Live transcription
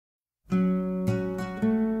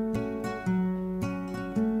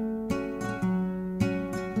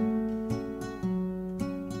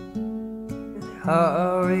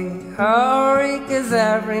Hurry, hurry, 'cause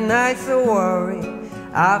every night's a worry.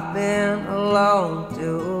 I've been alone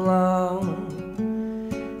too long.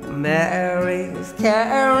 Mary's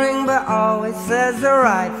caring but always says the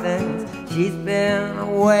right things. She's been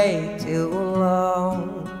away too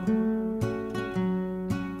long.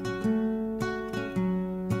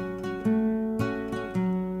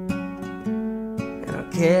 And her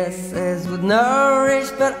kisses would nourish,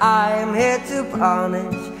 but I am here to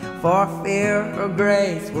punish, for fear her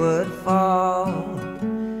grace would fall.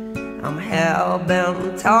 I'm hell-bent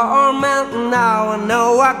on torment, now I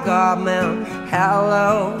know what God meant.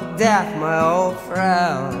 Hello, death, my old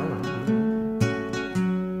friend.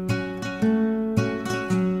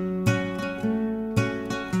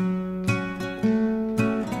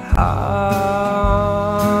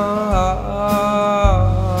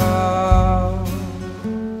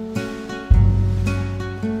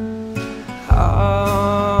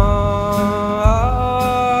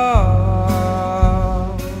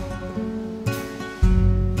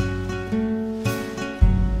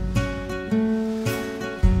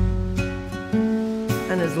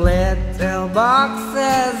 And his little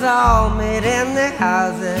boxes all made in the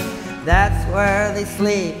houses, that's where they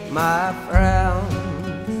sleep, my friends.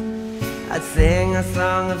 I'd sing a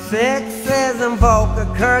song of sixes, invoke a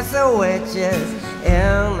curse of witches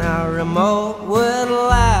in a remote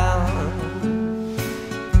woodland.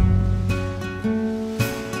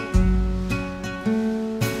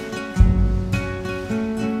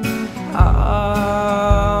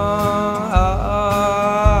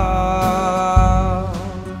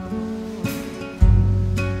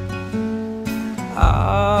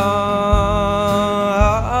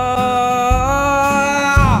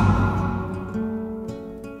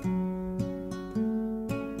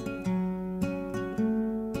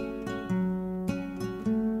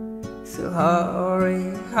 So hurry,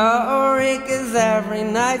 hurry, 'cause every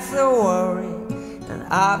night's a worry, and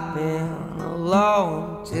I've been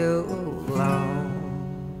alone too long.